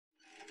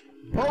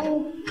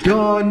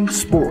Bowdon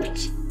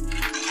Sports,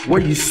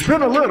 where you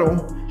spin a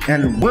little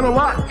and win a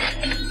lot.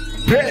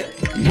 Bet,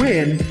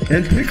 win,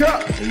 and pick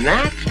up. And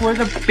that's where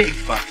the big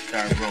bucks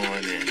start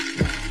rolling in.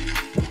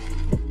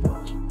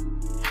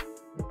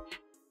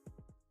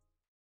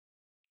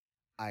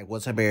 Alright,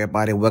 what's up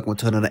everybody? Welcome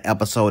to another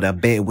episode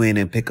of Bet, Win,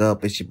 and Pick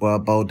Up. It's your boy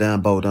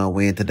Bowdon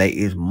Win. Today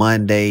is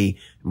Monday,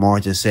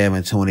 March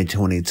 7,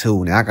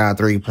 2022. Now I got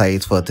 3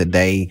 plays for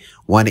today.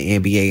 1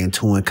 in NBA and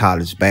 2 in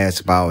college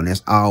basketball. And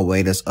as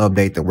always, let's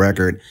update the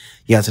record.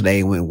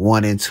 Yesterday went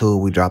 1 and 2.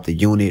 We dropped the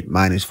unit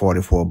minus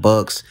 44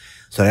 bucks.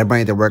 So that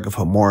brings the record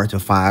for March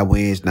to 5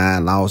 wins,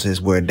 9 losses.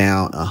 We're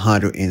down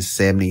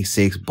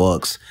 176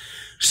 bucks.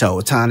 So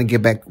time to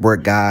get back to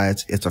work,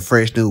 guys. It's a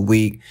fresh new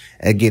week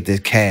and get this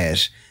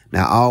cash.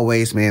 Now,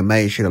 always, man,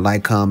 make sure to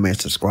like, comment,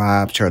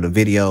 subscribe, share the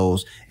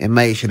videos, and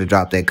make sure to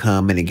drop that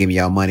comment and give me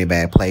y'all money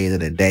back plays of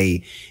the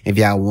day. If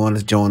y'all want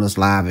to join us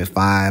live at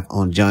 5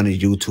 on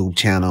Johnny's YouTube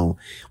channel,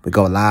 we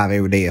go live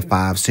every day at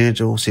 5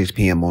 Central, 6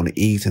 p.m. on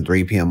the East, and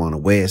 3 p.m. on the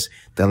West.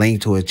 The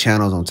link to his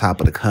channel is on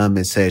top of the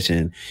comment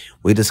section.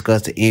 We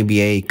discuss the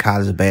NBA,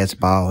 college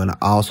basketball, and I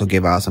also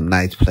give out some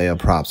nice player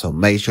props. So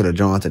make sure to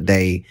join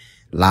today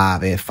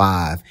live at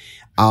 5.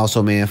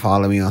 Also, man,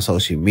 follow me on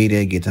social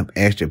media. Get some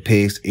extra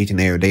picks each and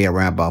every day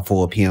around about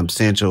 4 p.m.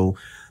 Central.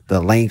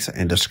 The links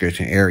in the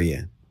description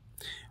area.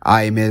 All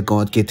right, man,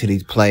 going to get to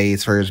these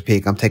plays. First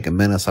pick, I'm taking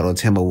Minnesota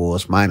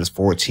TimberWolves minus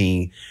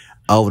 14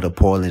 over the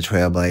Portland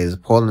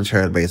TrailBlazers. Portland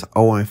TrailBlazers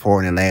 0-4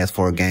 in the last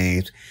 4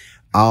 games.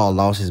 All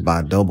losses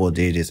by double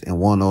digits. And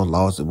one of those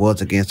losses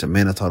was against the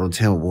Minnesota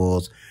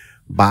Timberwolves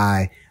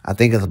by, I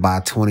think it's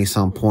about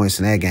 20-some points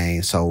in that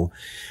game. So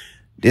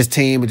this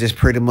team is just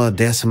pretty much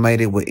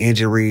decimated with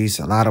injuries.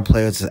 A lot of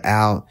players are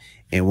out.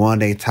 And one of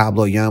their top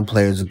little young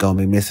players is going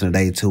to be missing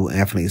today too,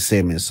 Anthony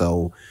Simmons.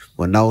 So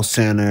with no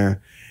center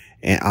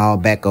and all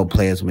backup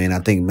players, man,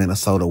 I think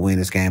Minnesota win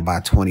this game by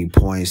 20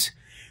 points.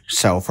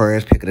 So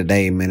first pick of the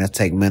day, man, let's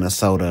take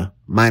Minnesota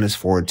minus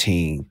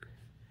 14.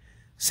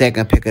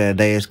 Second pick of the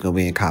day is going to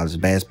be in college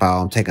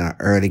basketball. I'm taking an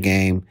early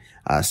game,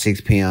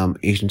 6 p.m.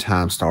 Eastern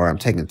time start. I'm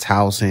taking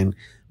Towson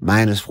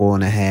minus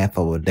 4.5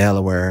 over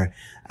Delaware.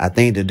 I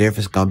think the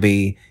difference is going to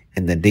be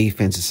in the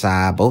defensive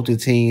side. Both the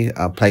teams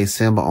play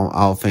similar on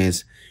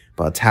offense,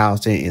 but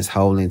Towson is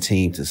holding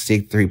team to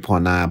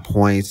 63.9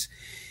 points.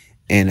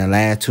 In the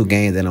last 2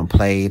 games that I'm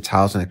played,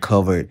 Towson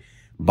covered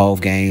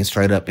both games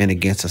straight up and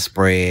against the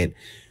spread.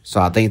 So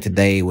I think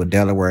today with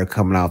Delaware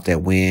coming off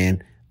that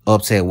win,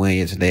 upset win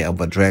yesterday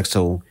over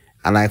Drexel,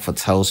 I like for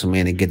Towson,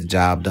 man, to get the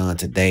job done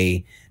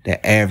today. They're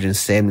averaging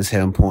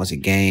 77 points a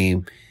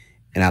game.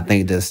 And I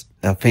think this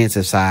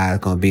offensive side is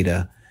going to be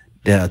the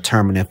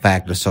determining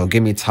factor. So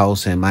give me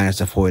Towson minus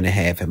the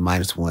 4.5 and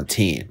minus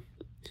 110.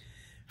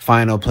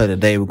 Final play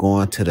today, we're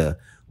going to the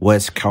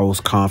West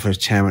Coast Conference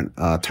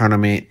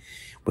tournament.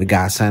 We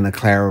got Santa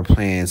Clara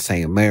playing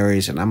St.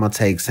 Mary's, and I'm going to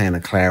take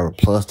Santa Clara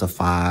plus the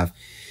 5.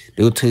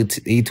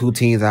 These two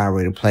teams I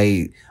already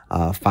played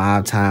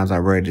 5 times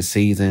already this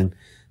season.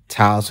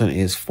 Towson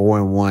is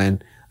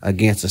 4-1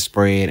 against the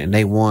spread, and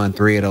they won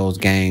 3 of those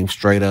games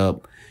straight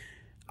up.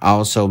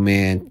 Also,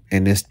 man,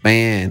 in this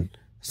span,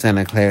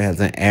 Santa Clara has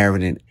been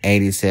averaging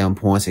 87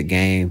 points a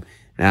game.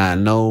 Now, I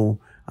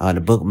know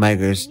the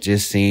bookmakers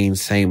just seen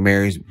St.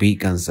 Mary's beat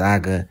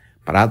Gonzaga,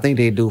 but I think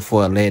they do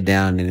for a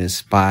letdown in this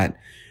spot.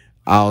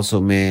 Also,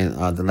 man,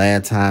 the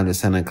last time that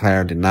Santa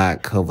Clara did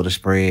not cover the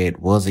spread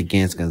was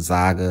against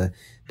Gonzaga.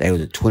 They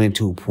was a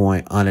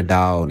 22-point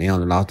underdog, and they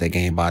only lost that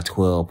game by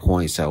 12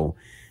 points. So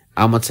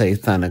I'm going to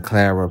take Santa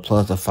Clara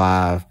plus the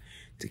 5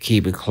 to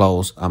keep it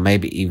close, or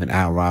maybe even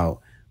outright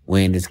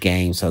win this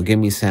game. So give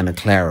me Santa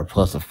Clara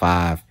plus a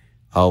 5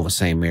 over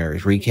St.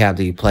 Mary's. Recap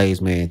these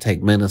plays, man.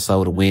 Take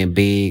Minnesota win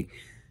big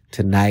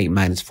tonight,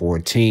 minus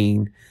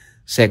 14.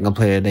 Second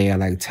play of the day, I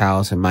like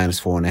Towson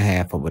minus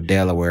 4.5 over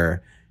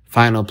Delaware.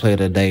 Final play of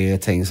the day,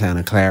 taking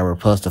Santa Clara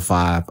plus the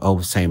 5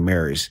 over St.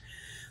 Mary's.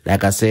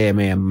 Like I said,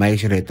 man, make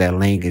sure that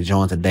link is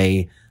joined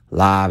today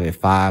live at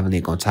 5.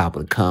 Link on top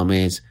of the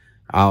comments.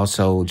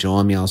 Also,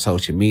 join me on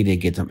social media,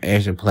 get some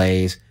extra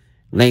plays.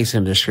 Links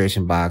in the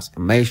description box.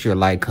 And make sure to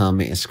like,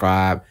 comment, and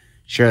subscribe.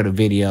 Share the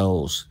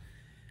videos.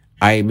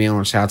 All right, man, I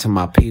want to shout out to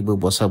my people.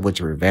 What's up with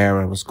your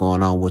Rivera? What's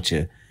going on with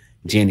your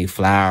Jenny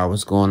Flower?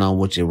 What's going on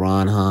with your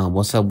Ron Hunt?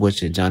 What's up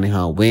with your Johnny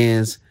Hunt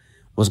Wins?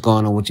 What's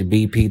going on with your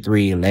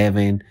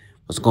BP311?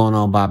 What's going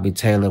on, Bobby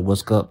Taylor?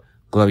 What's up,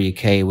 Gloria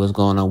K? What's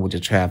going on with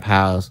your Trap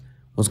House?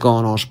 What's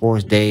going on,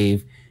 Sports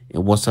Dave?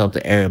 And what's up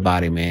to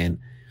everybody, man?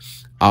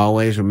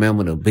 Always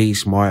remember to be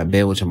smart,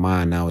 bet with your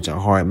mind, now with your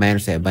heart.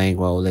 Manage that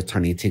bankroll. Let's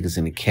turn these tickets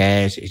into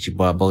cash. It's your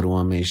boy, Bowdon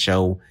One Man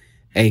Show,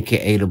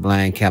 a.k.a. the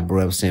Blind Capital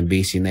represent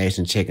BC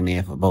Nation, checking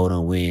in for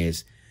Bowdon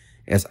Wins.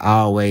 As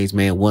always,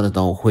 man, winners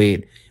don't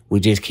quit.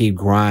 We just keep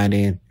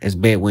grinding. It's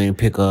bet, win,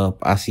 pick up.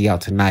 I'll see y'all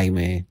tonight,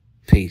 man.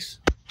 Peace.